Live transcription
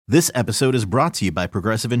This episode is brought to you by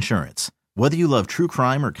Progressive Insurance. Whether you love true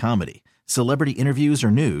crime or comedy, celebrity interviews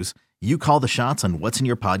or news, you call the shots on what's in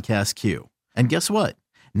your podcast queue. And guess what?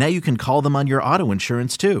 Now you can call them on your auto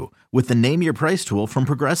insurance too with the Name Your Price tool from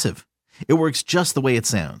Progressive. It works just the way it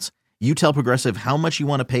sounds. You tell Progressive how much you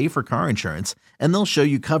want to pay for car insurance, and they'll show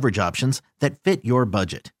you coverage options that fit your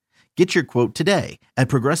budget. Get your quote today at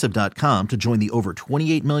Progressive.com to join the over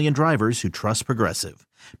 28 million drivers who trust Progressive.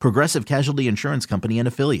 Progressive Casualty Insurance Company and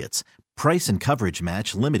Affiliates. Price and coverage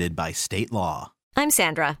match limited by state law. I'm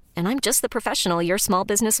Sandra, and I'm just the professional your small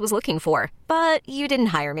business was looking for. But you didn't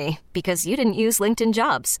hire me because you didn't use LinkedIn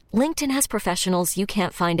Jobs. LinkedIn has professionals you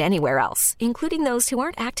can't find anywhere else, including those who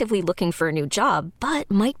aren't actively looking for a new job, but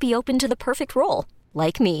might be open to the perfect role,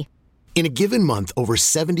 like me. In a given month, over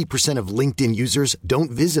 70% of LinkedIn users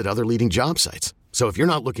don't visit other leading job sites. So if you're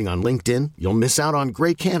not looking on LinkedIn, you'll miss out on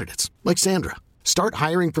great candidates like Sandra. Start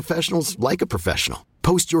hiring professionals like a professional.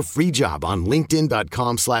 Post your free job on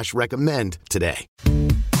linkedin.com/recommend today.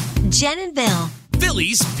 Jen and Bill.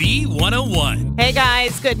 Phillies B101. Hey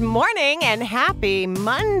guys, good morning and happy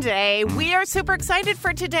Monday. We are super excited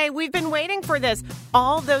for today. We've been waiting for this.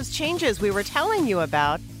 All those changes we were telling you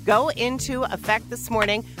about go into effect this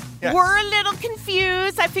morning. Yes. We're a little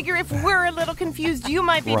confused. I figure if we're a little confused, you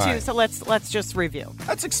might be too. So let's just review.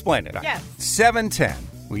 Let's explain it. Yes. 7:10.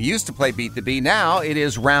 We used to play Beat the Bee. Now it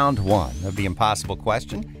is round one of the impossible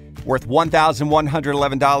question. Worth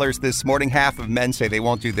 $1,111 this morning. Half of men say they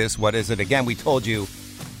won't do this. What is it? Again, we told you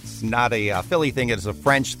it's not a Philly thing. It is a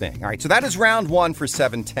French thing. All right, so that is round one for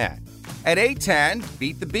 7:10. At 8:10,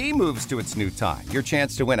 Beat the Bee moves to its new time. Your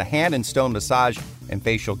chance to win a hand and stone massage and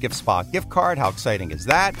facial gift spa gift card. How exciting is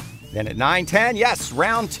that? Then at 9:10, yes,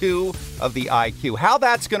 round two of the IQ. How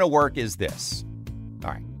that's going to work is this.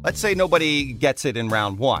 All right, let's say nobody gets it in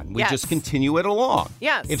round one. We just continue it along.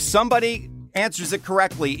 Yes. If somebody answers it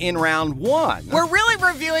correctly in round one. We're really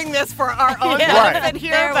reviewing this for our own benefit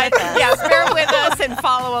here, but bear with us and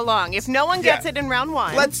follow along. If no one gets it in round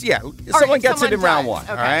one. Someone gets it in round one,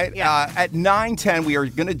 okay. all right? Yeah. At 9:10, we are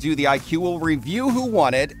going to do the IQ. We'll review who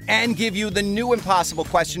won it and give you the new impossible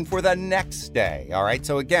question for the next day, all right?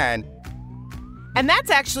 So again... And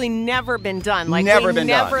that's actually never been done. Like, never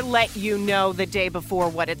let you know the day before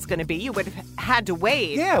what it's going to be. You would have had to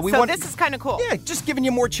wait. Yeah, this is kind of cool. Yeah, just giving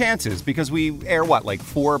you more chances because we air,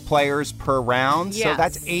 4 players per round? Yes. So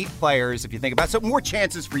that's 8 players if you think about it. So more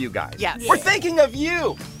chances for you guys. Yes. We're thinking of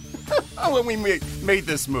you. When we made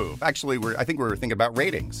this move. Actually, I think we were thinking about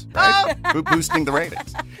ratings, right? Boosting the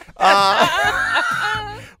ratings.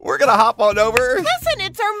 We're going to hop on over. Listen,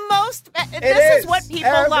 it's our most... This is what people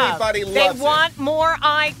love. Everybody loves They want more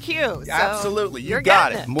IQ. So absolutely. You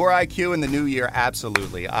got it. More IQ in the new year.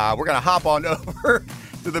 Absolutely. We're going to hop on over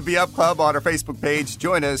to the Be Up Club on our Facebook page.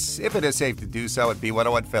 Join us, if it is safe to do so, at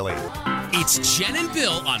B101 Philly. It's Jen and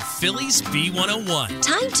Bill on Phillies B101.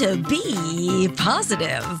 Time to be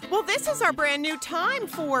positive. Well, this is our brand new time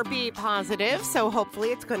for Be Positive, so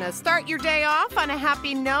hopefully it's going to start your day off on a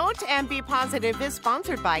happy note. And Be Positive is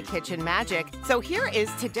sponsored by Kitchen Magic. So here is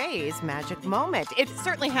today's magic moment. It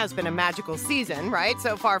certainly has been a magical season, right,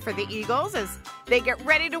 so far for the Eagles as they get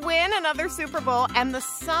ready to win another Super Bowl. And the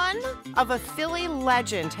son of a Philly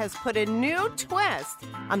legend has put a new twist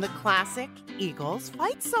on the classic Eagles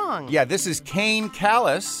fight song. Yeah, this is Kane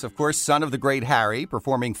Callis, of course, son of the great Harry,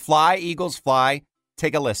 performing Fly, Eagles, Fly.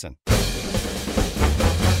 Take a listen. Fly,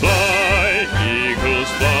 Eagles,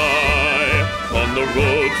 fly, on the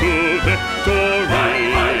road to victory.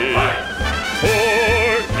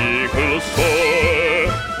 Four, Eagles,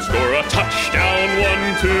 four, score a touchdown,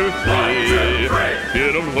 1, 2, 3.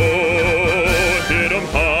 Hit 'em low, hit 'em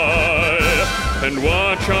high, and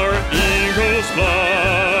watch our Eagles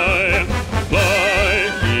fly. Fly,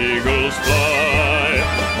 Eagles, fly,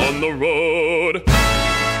 on the road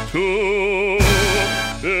to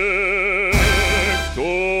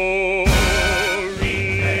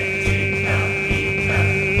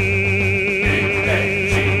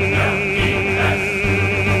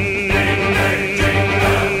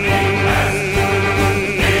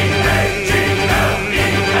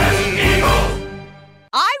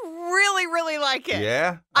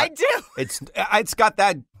Yeah? I do. It's got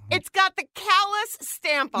that... It's got the callous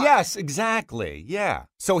stamp on it. Yes, exactly. Yeah.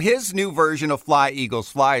 So his new version of Fly, Eagles,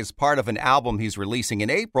 Fly is part of an album he's releasing in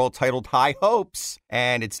April titled High Hopes,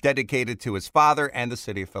 and it's dedicated to his father and the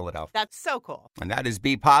city of Philadelphia. That's so cool. And that is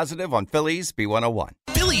Be Positive on Phillies B101.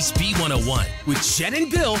 Phillies B101 with Jen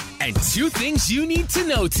and Bill and 2 things you need to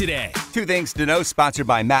know today. 2 things to know, sponsored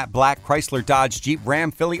by Matt Black, Chrysler Dodge Jeep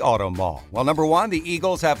Ram Philly Auto Mall. Well, number 1, the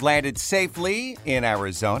Eagles have landed safely in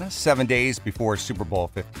Arizona 7 days before Super Bowl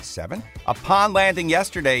 50. 1987. Upon landing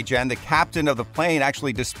yesterday, Jen, the captain of the plane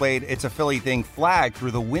actually displayed It's a Philly Thing flag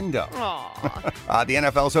through the window. The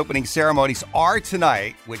NFL's opening ceremonies are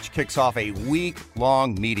tonight, which kicks off a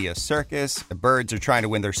week-long media circus. The Birds are trying to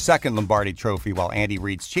win their second Lombardi trophy, while Andy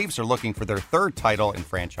Reid's Chiefs are looking for their third title in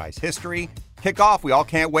franchise history. Kickoff, we all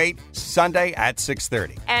can't wait, Sunday at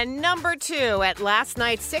 6:30. And number 2, at last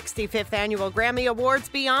night's 65th Annual Grammy Awards,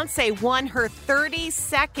 Beyoncé won her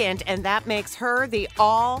 32nd, and that makes her the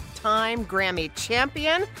all-time Grammy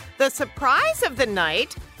champion. The surprise of the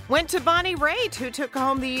night went to Bonnie Raitt, who took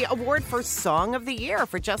home the award for Song of the Year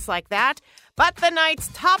for Just Like That. But the night's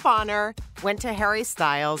top honor went to Harry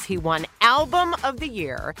Styles. He won Album of the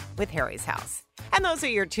Year with Harry's House. And those are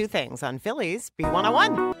your 2 things on Philly's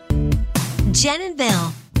B101. Jen and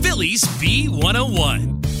Bill. Philly's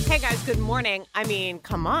B101. Hey guys, good morning. I mean,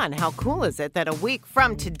 come on, how cool is it that a week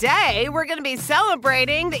from today, we're going to be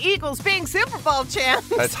celebrating the Eagles being Super Bowl champs?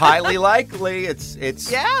 That's highly likely. It's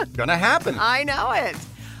going to happen. I know it.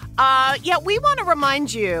 We want to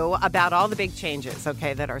remind you about all the big changes,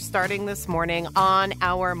 okay, that are starting this morning on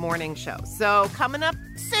our morning show. So coming up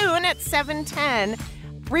soon at 7:10,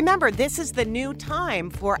 remember, this is the new time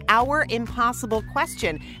for our impossible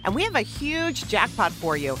question, and we have a huge jackpot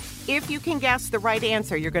for you. If you can guess the right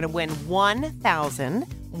answer, you're going to win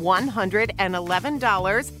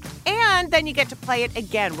 $1,111, and then you get to play it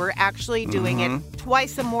again. We're actually doing it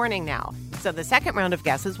twice a morning now. So the second round of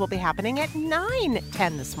guesses will be happening at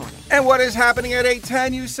 9:10 this morning. And what is happening at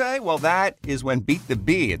 8:10, you say? Well, that is when Beat the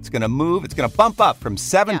Bee. It's going to move. It's going to bump up from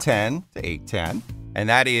 7:10 to 8:10. And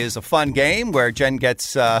that is a fun game where Jen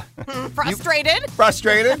gets...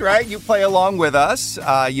 frustrated, right? You play along with us.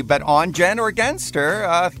 You bet on Jen or against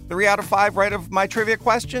her. 3 out of 5 right of my trivia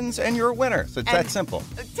questions, and you're a winner. So it's that simple.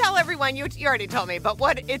 Tell everyone, you already told me, but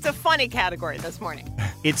it's a funny category this morning.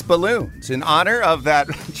 It's balloons in honor of that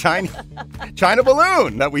China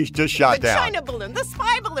balloon that we just shot down. The China balloon, the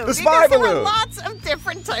spy balloon. The spy balloon. There are lots of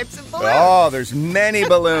different types of balloons. Oh, there's many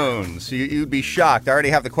balloons. You'd be shocked. I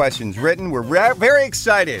already have the questions written. We're very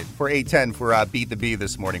excited for 8:10 for Beat the Bee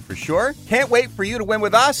this morning for sure. Can't wait for you to win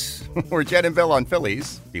with us. We're Jen and Bill on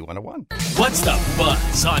Philly's B101. What's the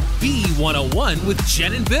buzz on B101 with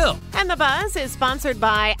Jen and Bill? And the buzz is sponsored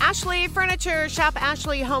by Ashley Furniture. Shop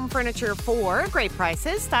Ashley Home Furniture for great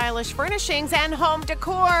prices, stylish furnishings, and home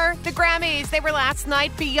decor. The Grammys, they were last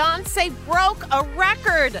night. Beyoncé broke a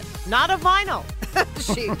record, not a vinyl.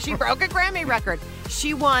 She broke a Grammy record.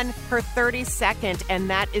 She won her 32nd, and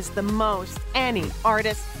that is the most any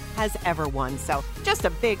artist has ever won. So just a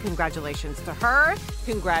big congratulations to her.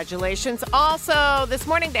 Congratulations also this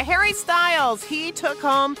morning to Harry Styles. He took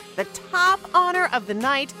home the top honor of the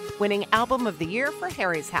night, winning Album of the Year for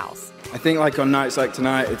Harry's House. I think on nights like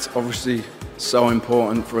tonight, it's obviously so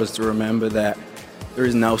important for us to remember that there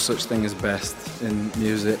is no such thing as best in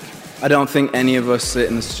music. I don't think any of us sit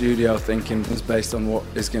in the studio thinking it's based on what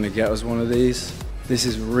is going to get us one of these. This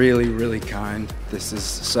is really, really kind. This is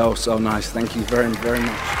so, so nice. Thank you very, very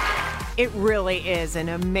much. It really is an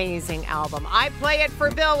amazing album. I play it for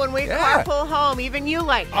Bill when we carpool home. Even you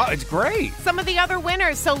like it. Oh, it's great. Some of the other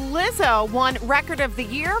winners. So Lizzo won Record of the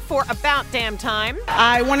Year for About Damn Time.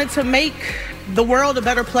 I wanted to make the world a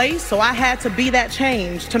better place, so I had to be that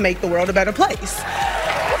change to make the world a better place.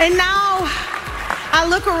 And now I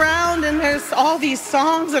look around and there's all these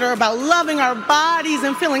songs that are about loving our bodies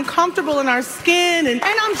and feeling comfortable in our skin. And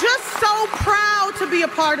I'm just so proud to be a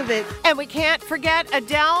part of it. And we can't forget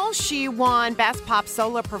Adele. She won Best Pop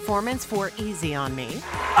Solo Performance for Easy on Me.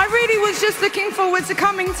 I really was just looking forward to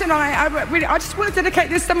coming tonight. I just want to dedicate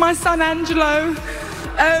this to my son, Angelo.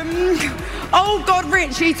 Oh, God,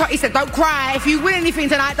 Rich, he said, don't cry. If you win anything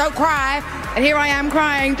tonight, don't cry. And here I am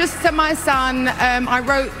crying. Just to my son, I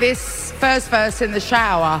wrote this first verse in the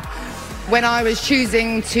shower when I was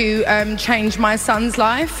choosing to change my son's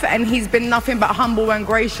life, and he's been nothing but humble and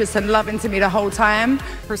gracious and loving to me the whole time.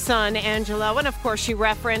 Her son, Angelo, and of course she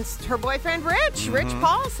referenced her boyfriend, Rich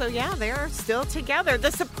Paul. So yeah, they're still together.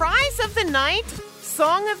 The surprise of the night,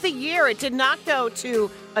 Song of the Year. It did not go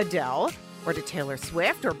to Adele or to Taylor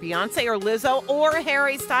Swift or Beyonce or Lizzo or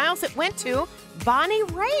Harry Styles. It went to Bonnie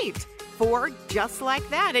Raitt for Just Like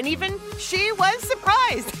That. And even she was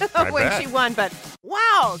surprised when she won. But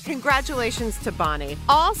wow, congratulations to Bonnie.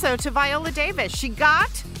 Also to Viola Davis. She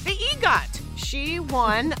got the EGOT. She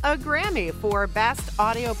won a Grammy for Best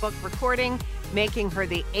Audiobook Recording, making her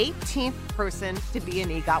the 18th person to be an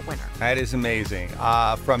EGOT winner. That is amazing.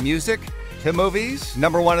 From music to movies,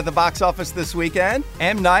 #1 at the box office this weekend,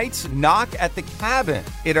 M. Night's Knock at the Cabin.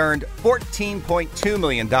 It earned $14.2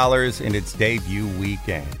 million in its debut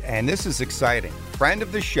weekend. And this is exciting. friend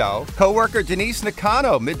of the show, co-worker Denise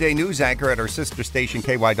Nakano, midday news anchor at her sister station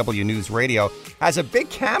KYW News Radio, has a big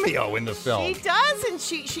cameo in the film. She does, and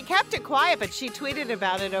she kept it quiet, but she tweeted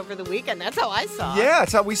about it over the weekend. That's how I saw it. Yeah,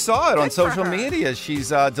 that's how we saw it on Good for social her. media. She's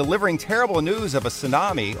delivering terrible news of a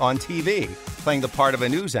tsunami on TV, playing the part of a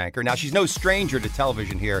news anchor. Now, she's no stranger to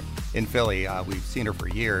television here in Philly. We've seen her for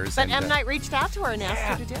years. But M. Night reached out to her and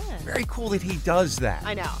asked her to do it. Very cool that he does that.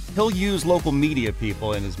 I know. He'll use local media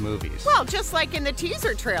people in his movies. Well, just like in the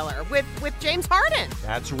teaser trailer with James Harden.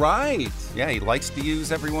 That's right. Yeah, he likes to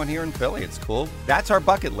use everyone here in Philly. It's cool. That's our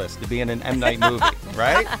bucket list, to be in an M. Night movie,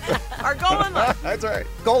 right? Our goal in life. That's right.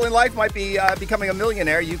 Goal in life might be becoming a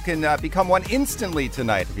millionaire. You can become one instantly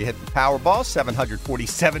tonight if you hit the Powerball,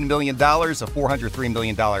 $747 million, a $403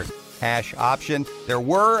 million cash option. There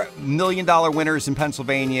were $1 million winners in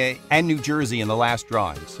Pennsylvania and New Jersey in the last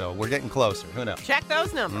drawing, so we're getting closer. Who knows? Check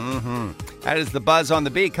those numbers. That is the Buzz on the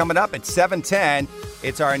Beat. Coming up at 7:10,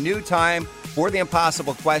 it's our new time for the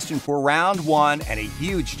impossible question for round one and a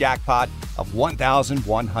huge jackpot of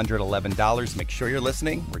 $1,111. Make sure you're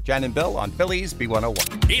listening. We're Jen and Bill on Phillies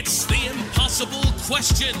B101. It's the impossible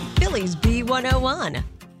question. Phillies B101.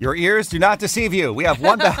 Your ears do not deceive you. We have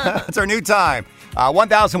it's our new time.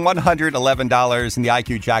 $1,111 in the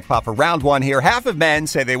IQ jackpot for round one here. Half of men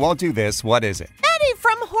say they won't do this. What is it? Eddie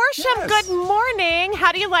from Horsham, Yes. good morning.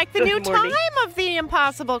 How do you like the Good new morning. time of the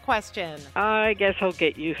impossible question? I guess I'll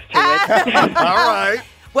get used to it. All right.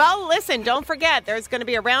 Well, listen, don't forget, there's going to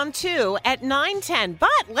be a round two at 9:10. But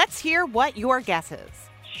let's hear what your guess is.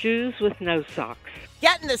 Shoes with no socks.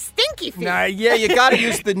 Getting the stinky feet. Yeah, you got to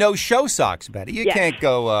use the no-show socks, Betty. You Yes. can't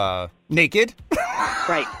go naked.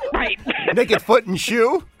 Right. Naked foot and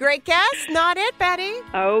shoe. Great guess. Not it, Betty.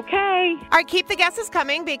 Okay. All right, keep the guesses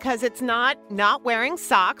coming because it's not wearing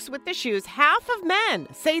socks with the shoes. Half of men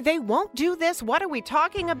say they won't do this. What are we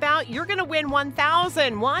talking about? You're going to win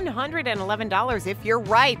 $1,111 if you're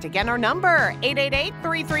right. Again, our number,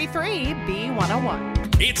 888-333-B101.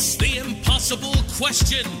 It's the impossible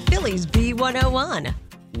question. Phillies B101.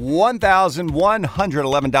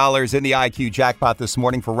 $1,111 in the IQ jackpot this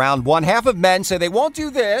morning for round one. Half of men say they won't do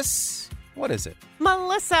this. What is it?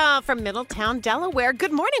 Melissa from Middletown, Delaware.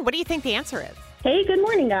 Good morning. What do you think the answer is? Hey, good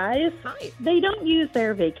morning, guys. Hi. They don't use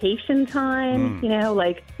their vacation time. You know,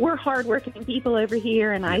 like, we're hardworking people over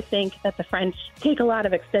here, and I think that the French take a lot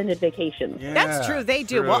of extended vacations. That's true. They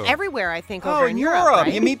do. Well, everywhere, I think, over in in Europe.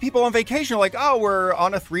 Right? You meet people on vacation. Like, we're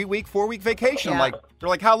on a 3-week, 4-week vacation. Yeah. They're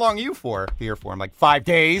like, how long are you here for? I'm like, 5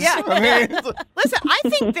 days. Yeah. I mean, Listen, I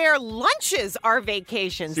think their lunches are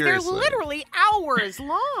vacations. Seriously. They're literally hours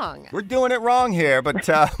long. we're doing it wrong here. But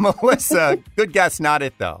Melissa, good guess, not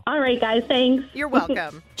it, though. All right, guys, thanks. You're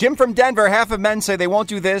welcome. Jim from Denver, half of men say they won't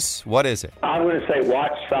do this. What is it? I'm going to say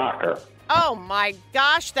watch soccer. Oh, my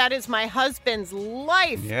gosh, that is my husband's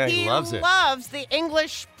life. Yeah, he loves it. loves the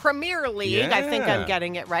English Premier League. I think Yeah. I'm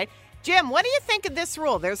getting it right. Jim, what do you think of this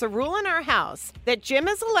rule? There's a rule in our house that Jim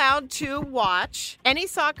is allowed to watch any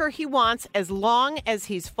soccer he wants as long as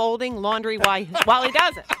he's folding laundry while he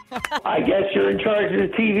does it. I guess you're in charge of the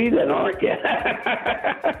TV then, aren't you?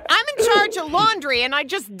 I'm in charge of laundry, and I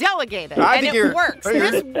just delegate it, I and think it you're- works.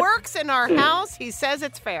 This works in our house. He says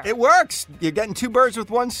it's fair. It works. You're getting 2 birds with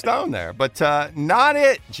 1 stone there. But not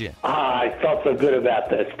it, Jim. I felt so good about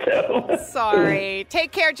this, too. Sorry.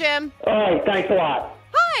 Take care, Jim. All right, thanks a lot.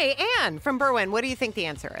 Hi, Ann from Berwyn. What do you think the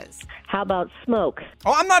answer is? How about smoke?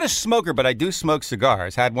 Oh, I'm not a smoker, but I do smoke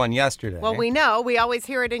cigars. Had one yesterday. Well, we know. We always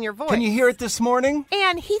hear it in your voice. Can you hear it this morning?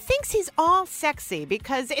 And he thinks he's all sexy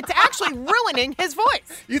because it's actually ruining his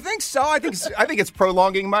voice. You think so? I think it's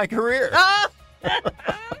prolonging my career.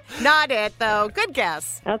 Not it, though. Good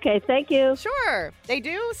guess. Okay, thank you. Sure. They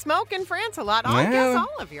do smoke in France a lot. I Yeah. guess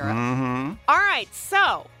all of Europe. All right.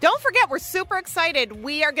 So don't forget, we're super excited.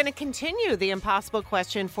 We are going to continue the impossible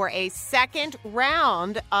question for a second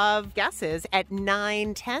round of guesses at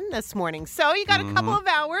 9:10 this morning. So you got a couple of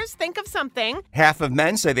hours. Think of something. Half of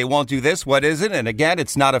men say they won't do this. What is it? And again,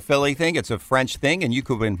 it's not a Philly thing. It's a French thing. And you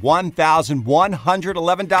could win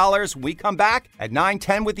 $1,111. We come back at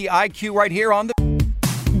 9:10 with the IQ right here on the...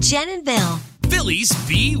 Jen and Bill. Phillies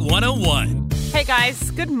B101. Hey guys,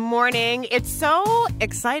 good morning. It's so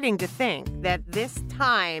exciting to think that this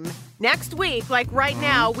time next week, like right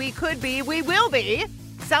now, we will be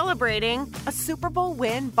celebrating a Super Bowl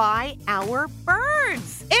win by our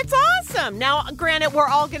birds. It's awesome. Now, granted, we're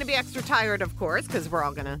all going to be extra tired, of course, because we're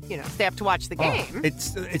all going to, stay up to watch the game.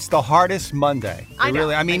 It's the hardest Monday. I know,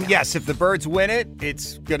 I mean, I know. yes, if the birds win it,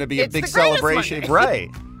 it's going to be It's a big the greatest celebration. Monday. Right.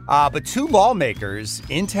 But two lawmakers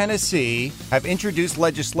in Tennessee have introduced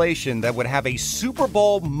legislation that would have a Super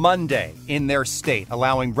Bowl Monday in their state,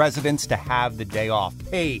 allowing residents to have the day off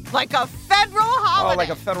paid. Like a federal holiday. Oh, like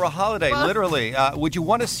a federal holiday, literally. Would you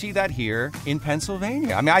want to see that here in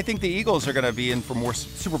Pennsylvania? I mean, I think the Eagles are going to be in for more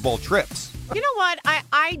Super Bowl trips. You know what?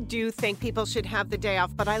 I do think people should have the day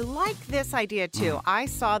off, but I like this idea too. I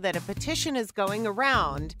saw that a petition is going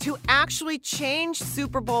around to actually change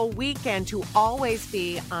Super Bowl weekend to always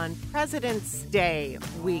be on President's Day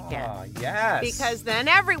weekend. Yes. Because then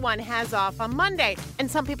everyone has off on Monday.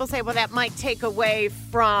 And some people say, well, that might take away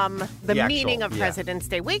from the meaning of President's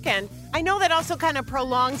Day weekend. I know that also kind of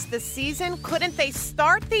prolongs the season. Couldn't they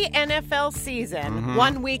start the NFL season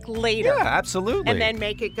 1 week later? Yeah, absolutely. And then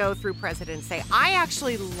make it go through President's Day. I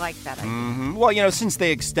actually like that idea. Well, you know, since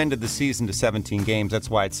they extended the season to 17 games, that's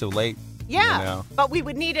why it's so late. Yeah, you know? But we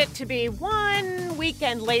would need it to be 1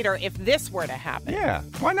 weekend later if this were to happen. Yeah,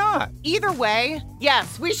 why not? Either way,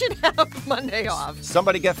 yes, we should have Monday off.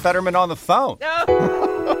 Somebody get Fetterman on the phone. No.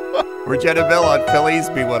 We're Jen and Bill on Phillies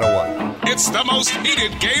B101. It's the most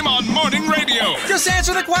heated game on morning radio. Just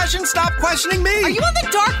answer the question. Stop questioning me. Are you on the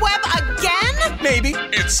dark web again? Maybe.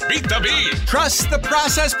 It's Beat the Bee. Trust the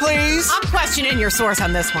process, please. I'm questioning your source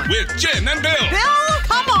on this one. With Jen and Bill. Bill,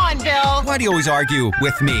 come on, Bill. Why do you always argue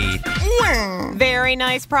with me? Very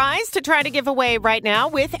nice prize to try to give away right now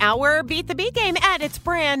with our Beat the Bee game at its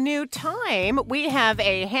brand new time. We have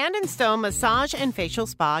a Hand and Stone massage and facial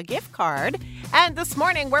spa gift card. And this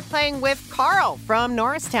morning we're playing with Carl from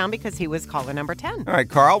Norristown because he was caller number 10. All right,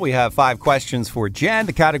 Carl, we have 5 questions for Jen.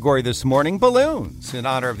 The category this morning, balloons. In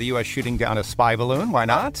honor of the U.S. shooting down a spy balloon. Why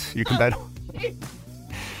not? You can bet.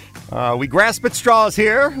 We grasp at straws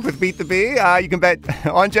here with Beat the Bee. You can bet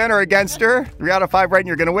on Jen or against her. 3 out of 5 right and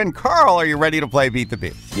you're going to win. Carl, are you ready to play Beat the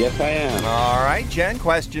Bee? Yes, I am. All right, Jen,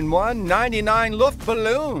 question 1. 99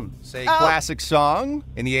 Luftballons, a classic song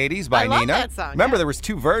in the 80s by I love Nina. that song, Remember, there was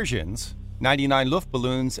 2 versions, 99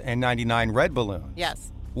 Luftballons and 99 Red Balloons.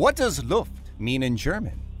 Yes. What does Luft mean in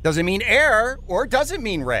German? Does it mean air or does it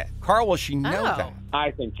mean red? Carl, will she know that? I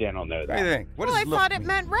think Jen will know that. What do you think? What Well, I does thought Luft it mean?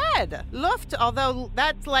 meant red. Luft, although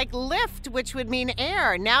that's like lift, which would mean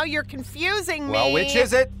air. Now you're confusing me. Well, which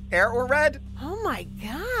is it? Air or red? Oh, my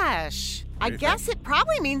gosh. I do you guess it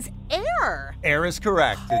probably means air. Air is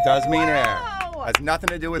correct. It does mean air. Has nothing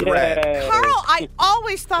to do with red. Carl, I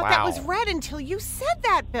always thought that was Wow. red until you said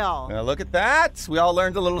that, Bill. Now look at that. We all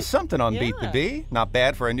learned a little something on Beat the Yeah. Bee. Not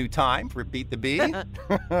bad for a new time for Beat the Bee.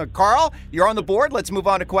 Carl, you're on the board. Let's move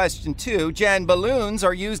on to question 2. Jen, balloons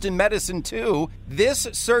are used in medicine too. This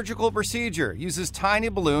surgical procedure uses tiny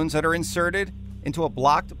balloons that are inserted into a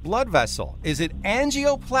blocked blood vessel. Is it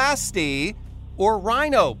angioplasty or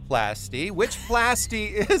rhinoplasty? Which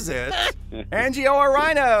plasty is it? Angio or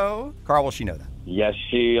rhino? Carl, will she know that? Yes,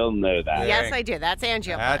 she'll know that. Yes, I do. That's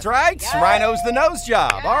angioplasty. That's right. Rhino's the nose job.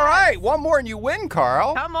 Yes. All right. One more and you win,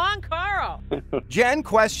 Carl. Come on, Carl. Jen,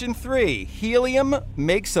 question 3. Helium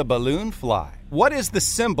makes a balloon fly. What is the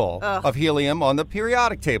symbol of helium on the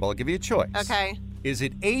periodic table? I'll give you a choice. Okay. Is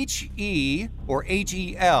it He or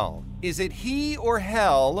Hel? Is it he or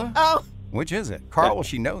hell? Oh. Which is it? Carl, will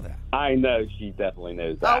she know that? I know she definitely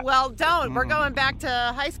knows that. Oh, well, don't. We're going back to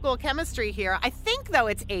high school chemistry here. I think, though,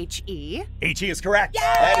 it's He. He is correct. Yay!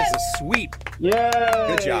 That is a sweep. Yay!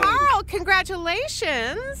 Good job. Carl,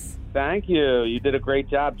 congratulations. Thank you. You did a great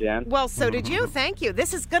job, Jen. Well, so did you. Thank you.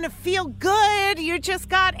 This is going to feel good. You just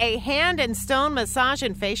got a Hand and Stone massage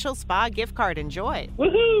and facial spa gift card. Enjoy.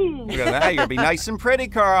 Woohoo! Look at that. You're going to be nice and pretty,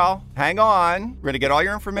 Carl. Hang on. We're going to get all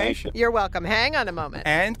your information. You're welcome. Hang on a moment.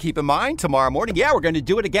 And keep in mind, tomorrow morning, we're going to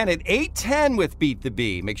do it again at 8:10 with Beat the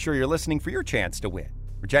Bee. Make sure you're listening for your chance to win.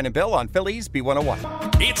 We're Jen and Bill on Phillies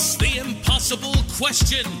B101. It's the impossible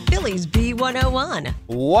question. Phillies B101.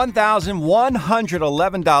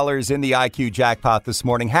 $1,111 in the IQ jackpot this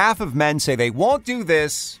morning. Half of men say they won't do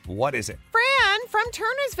this. What is it? Fran from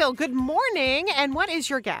Turnersville, good morning. And what is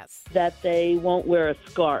your guess? That they won't wear a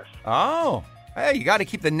scarf. Oh, hey, you got to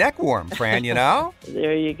keep the neck warm, Fran, you know?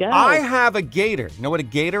 There you go. I have a gator. You know what a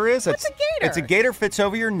gator is? What's a gator? It's a gator fits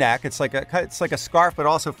over your neck. It's like a scarf, but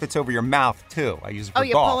also fits over your mouth, too. I use it for Oh,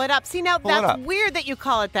 you golf. pull it up. See, now Pull it that's up. weird that you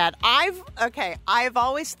call it that. I've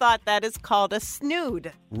always thought that is called a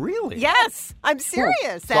snood. Really? Yes, I'm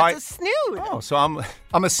serious. So That's a snood. Oh, so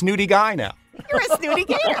I'm a snooty guy now. You're a snooty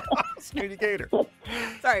gator. Snooty gator.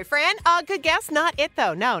 Sorry, Fran. Good guess. Not it,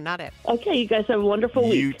 though. No, not it. Okay, you guys have a wonderful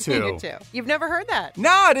week. You too. You too. You've never heard that. No,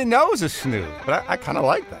 I didn't know it was a snood, but I kind of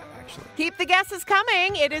like that, actually. Keep the guesses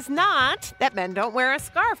coming. It is not that men don't wear a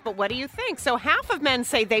scarf, but what do you think? So half of men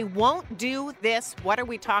say they won't do this. What are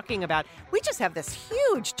we talking about? We just have this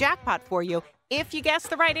huge jackpot for you. If you guess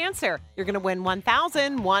the right answer, you're going to win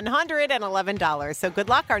 $1,111. So good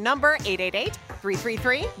luck. Our number,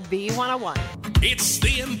 888-333-B101. It's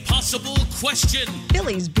the impossible question.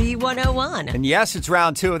 Philly's B101. And yes, it's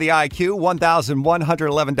round 2 of the IQ.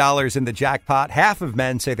 $1,111 in the jackpot. Half of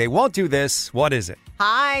men say they won't do this. What is it?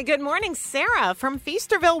 Hi, good morning. Sarah from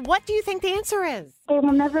Feasterville. What do you think the answer is? They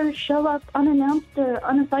will never show up unannounced or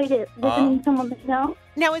uninvited, visiting someone they know.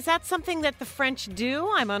 Now, is that something that the French do?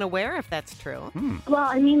 I'm unaware if that's true. Well,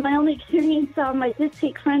 I mean, my only experience, I did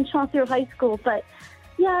take French all through high school, but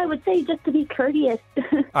yeah, I would say just to be courteous.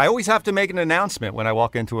 I always have to make an announcement when I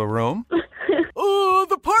walk into a room. Oh,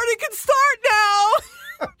 the party can start now.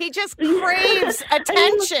 He just craves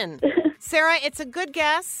attention. Sarah, it's a good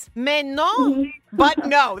guess. Mais non. But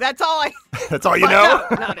no, that's all I... That's all you know?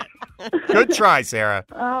 No, not it. Good try, Sarah.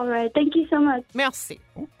 All right. Thank you so much. Merci.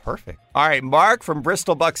 Oh, perfect. All right, Mark from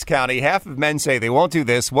Bristol, Bucks County. Half of men say they won't do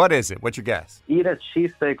this. What is it? What's your guess? Eat a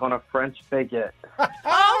cheesesteak on a French baguette.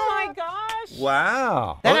 Oh, my gosh.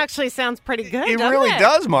 Wow. That actually sounds pretty good, It doesn't really it?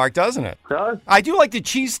 does, Mark, doesn't it? Does? I do like the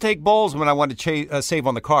cheesesteak bowls when I want to save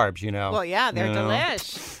on the carbs, you know. Well, yeah, they're You know?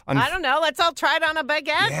 delish. I don't know. Let's all try it on a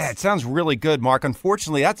baguette. Yeah, it sounds really good, Mark.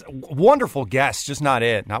 Unfortunately, that's a wonderful guess, just not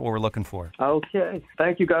it. Not what we're looking for. Okay.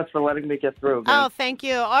 Thank you guys for letting me get through. Oh, thank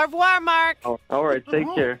you. Au revoir, Mark. Oh, all right.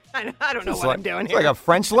 Take care. I don't know It's what like, I'm doing it's here. like a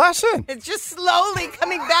French lesson. It's just slowly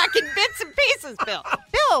coming back in bits and pieces, Bill.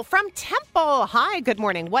 Bill from Temple. Hi, good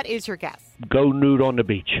morning. What is your guess? Go nude on the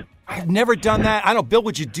beach. I've never done that. I don't. Bill,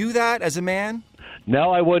 would you do that as a man?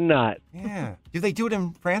 No, I would not. Yeah. Do they do it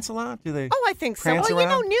in France a lot? Do they? Oh, I think so. prance Well,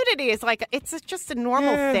 around? nudity is like, it's just a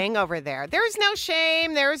normal Yeah. thing over there. There's no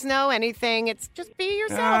shame. There's no anything. It's just be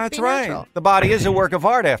yourself. That's be right. natural. The body is a work of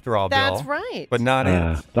art, after all, Bill. That's right. But not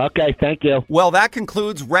it. Okay, thank you. Well, that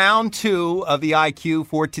concludes round 2 of the IQ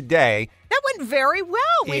for today. That went very well.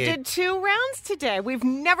 We It- did 2 rounds today. We've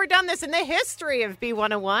never done this in the history of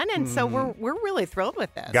B101, and so we're really thrilled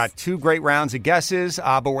with this. Got 2 great rounds of guesses,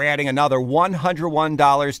 but we're adding another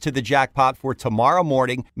 $101 to the jackpot for tomorrow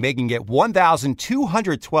morning, making it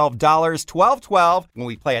 $1,212, 1212, when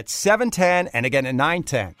we play at 7:10 and again at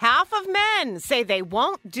 9:10. Half of men say they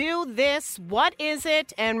won't do this. What is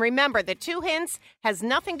it? And remember, the 2 hints has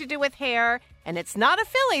nothing to do with hair, and it's not a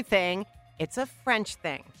Philly thing. It's a French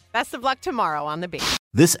thing. Best of luck tomorrow on the beat.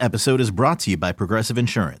 This episode is brought to you by Progressive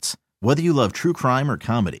Insurance. Whether you love true crime or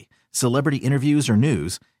comedy, celebrity interviews or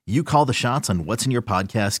news, you call the shots on what's in your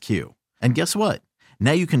podcast queue. And guess what?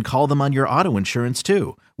 Now you can call them on your auto insurance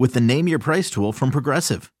too with the Name Your Price tool from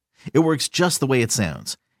Progressive. It works just the way it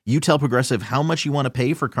sounds. You tell Progressive how much you want to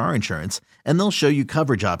pay for car insurance, and they'll show you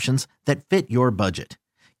coverage options that fit your budget.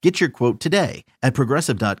 Get your quote today at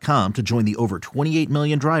Progressive.com to join the over 28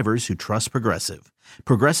 million drivers who trust Progressive.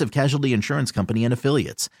 Progressive Casualty Insurance Company and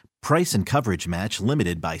Affiliates. Price and coverage match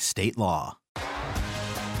limited by state law.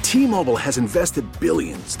 T-Mobile has invested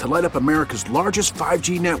billions to light up America's largest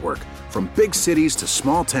 5G network, from big cities to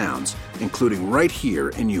small towns, including right here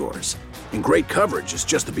in yours. And great coverage is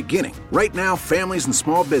just the beginning. Right now, families and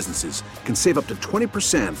small businesses can save up to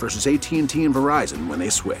 20% versus AT&T and Verizon when they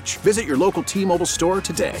switch. Visit your local T-Mobile store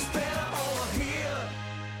today.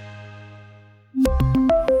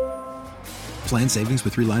 Plan savings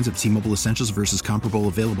with 3 lines of T-Mobile Essentials versus comparable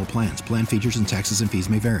available plans. Plan features and taxes and fees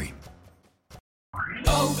may vary.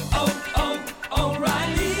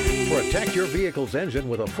 Protect your vehicle's engine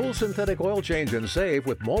with a full synthetic oil change and save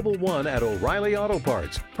with Mobil 1 at O'Reilly Auto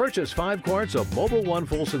Parts. Purchase 5 quarts of Mobil 1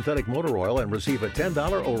 full synthetic motor oil and receive a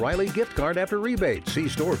 $10 O'Reilly gift card after rebate. See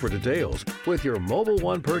store for details. With your Mobil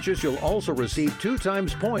 1 purchase, you'll also receive 2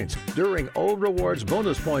 times points during O Rewards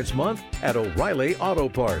Bonus Points Month at O'Reilly Auto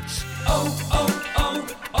Parts.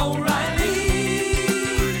 O'Reilly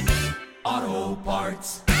Auto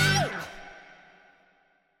Parts.